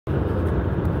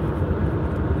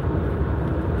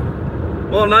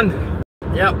Morning.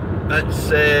 Yep,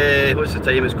 it's what's the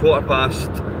time? It's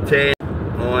 10:15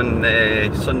 on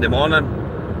Sunday morning.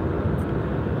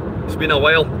 It's been a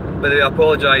while, but I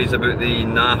apologise about the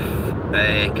naff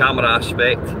camera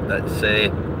aspect.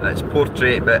 It's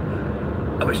portrait, but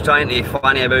I was trying to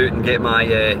fanny about and get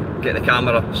the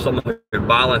camera somehow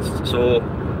balanced, so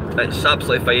it's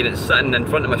absolutely fine. It's sitting in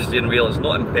front of my steering wheel. It's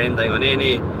not impinging on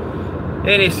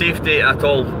any safety at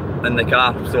all in the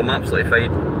car, so I'm absolutely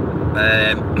fine.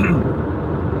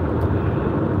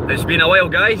 It's been a while,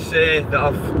 guys, that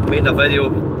I've made a video,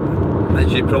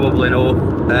 as you probably know.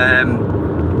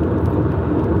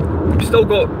 Still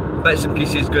got bits and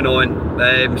pieces going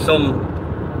on. Some,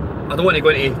 I don't want to go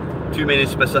into too many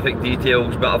specific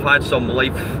details, but I've had some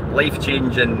life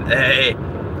changing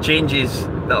changes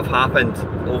that have happened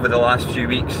over the last few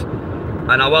weeks,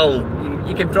 and I will,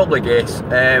 you can probably guess,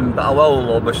 but I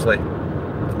will obviously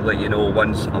let you know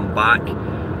once I'm back.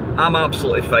 I'm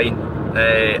absolutely fine.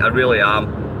 I really am.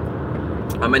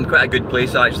 I'm in quite a good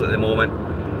place actually at the moment,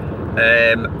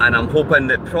 and I'm hoping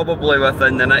that probably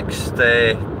within the next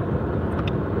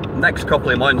couple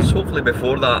of months, hopefully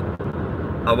before that,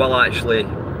 I will actually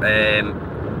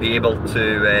be able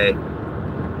to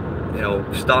you know,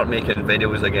 start making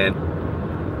videos again.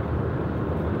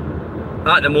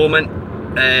 At the moment,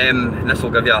 and this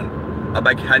will give you a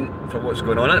big hint for what's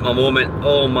going on at the moment,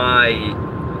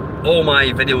 all my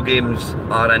video games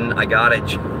are in a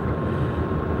garage.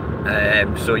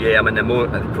 So yeah, I'm in the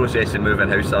process of moving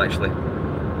house actually.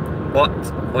 But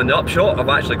on the upshot, I've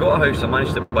actually got a house. I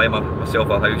managed to buy myself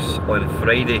a house on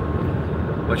Friday,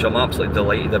 which I'm absolutely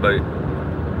delighted about.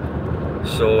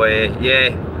 So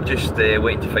yeah, just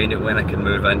waiting to find out when I can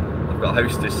move in. I've got a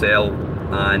house to sell,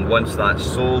 and once that's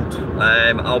sold,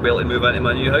 I'll be able to move into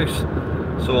my new house.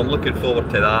 So I'm looking forward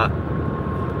to that.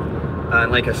 And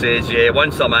like I said, yeah,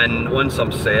 once I'm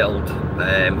settled,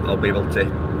 I'll be able to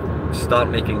start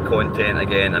making content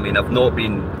again. I mean, I've not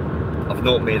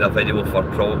made a video for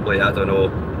probably, I don't know,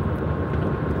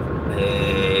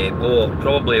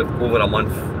 probably over a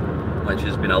month, which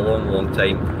has been a long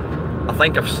time. I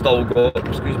think I've still got,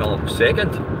 excuse me a little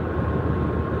second.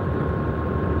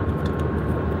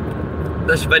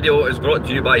 This video is brought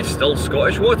to you by Still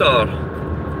Scottish Water.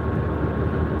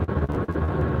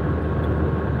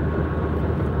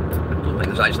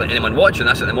 There's actually anyone watching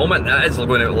this at the moment. It is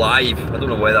going out live. I don't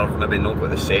know whether I've maybe not got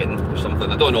the setting or something.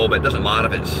 I don't know, but it doesn't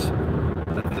matter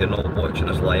if you're not watching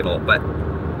this live or. But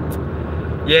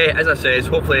yeah, as I said,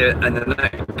 hopefully in the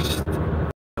next,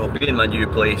 I'll be in my new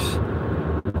place.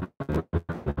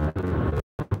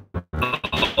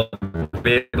 I'll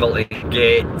be able to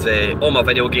get all my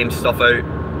video game stuff out,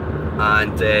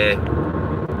 and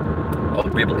I'll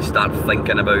be able to start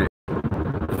thinking about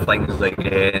things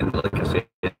again. Like I said,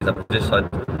 I've just had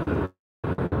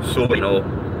so, you know,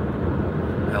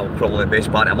 well, probably the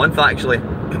best part of a month actually.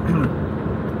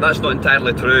 That's not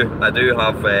entirely true. I do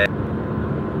have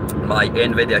my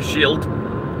Nvidia Shield,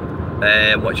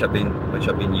 which I've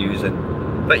been using.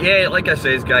 But yeah, like I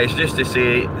said, guys, just to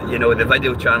say, you know, this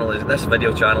video channel is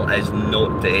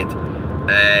not dead.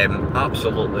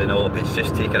 Absolutely not. It's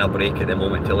just taking a break at the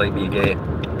moment to let me get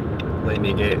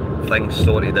things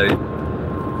sorted out.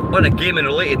 On a gaming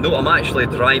related note, I'm actually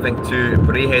driving to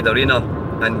Braehead Arena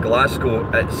in Glasgow.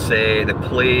 It's the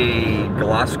Play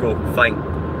Glasgow thing.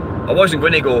 I wasn't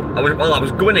going to go. I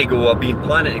was going to go. I've been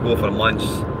planning to go for months,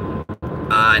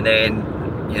 and then,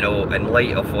 you know, in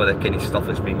light of all the kind of stuff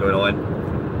that's been going on,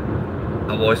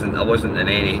 I wasn't in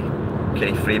any kind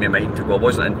of frame of mind to go. I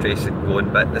wasn't interested in going.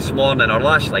 But this morning or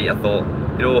last night, I thought,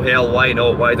 you know, hell, why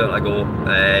not? Why don't I go?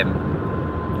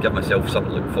 Give myself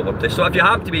something to look forward to. So if you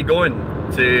happen to be going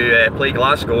to Play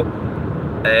Glasgow,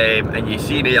 and you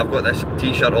see me, I've got this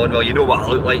t-shirt on, well, you know what I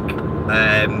look like,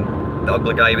 the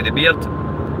ugly guy with the beard.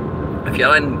 If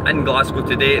you're in Glasgow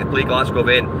today at the Play Glasgow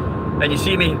event and you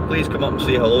see me, please come up and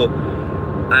say hello.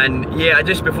 And yeah,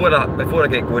 before I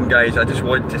get going, guys, I just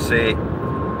want to say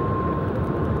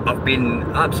I've been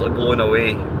absolutely blown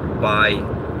away by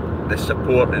the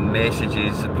support and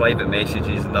messages, the private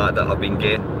messages and that I've been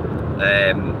getting.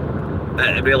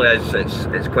 It really is.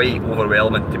 It's quite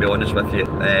overwhelming, to be honest with you.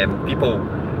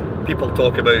 People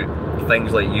talk about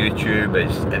things like YouTube,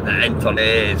 the internet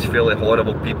is full of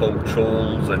horrible people,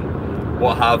 trolls and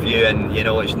what have you, and you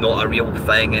know, it's not a real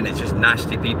thing, and it's just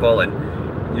nasty people, and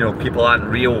you know, people aren't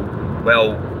real.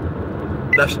 Well,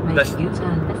 this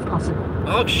U-turn if possible.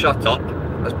 Oh, shut up!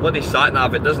 This bloody sat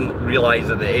nav, it doesn't realise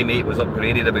that the M8 was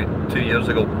upgraded about 2 years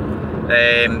ago.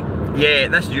 Yeah,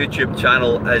 this YouTube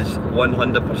channel is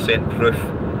 100% proof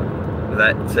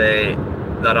that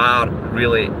there are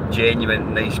really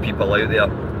genuine, nice people out there.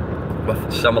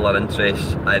 with similar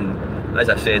interests, and as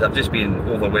I said, I've just been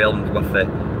overwhelmed with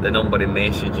the number of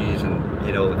messages and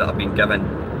that I've been given,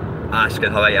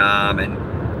 asking how I am, and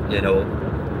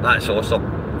that's awesome.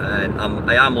 And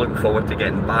I am looking forward to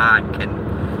getting back,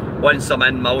 and once I'm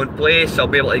in my own place, I'll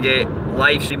be able to get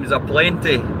live streams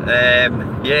aplenty.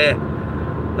 Yeah,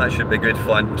 that should be good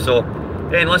fun. So,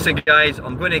 and listen guys,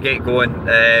 I'm going to get going.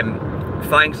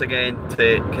 Thanks again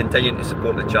to continuing to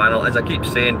support the channel. As I keep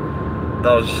saying,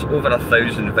 there's over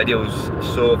 1,000 videos,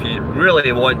 so if you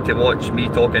really want to watch me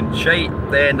talking shite,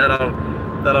 then there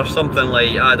are something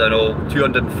like, I don't know,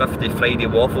 250 Friday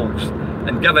waffles,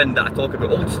 and given that I talk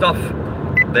about old stuff,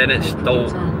 then it's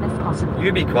still,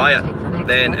 you be quiet,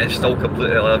 then it's still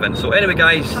completely relevant. So anyway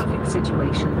guys, traffic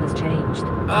situation has changed.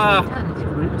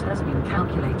 Alternative route has been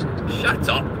calculated. Shut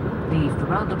up. Leave the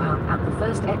roundabout at the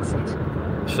first exit.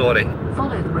 Sorry.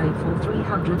 Follow the road for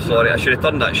 300 Sorry, I should have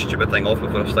turned that stupid thing off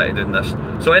before I started doing this.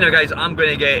 So anyway guys, I'm going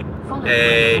to get... Follow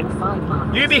the road for 5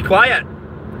 miles. You be quiet!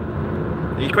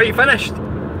 Are you quite finished?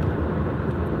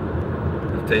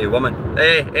 I'll tell you, woman.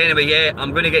 Anyway, yeah,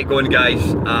 I'm going to get going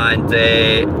guys, and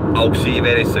I'll see you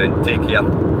very soon. Take care.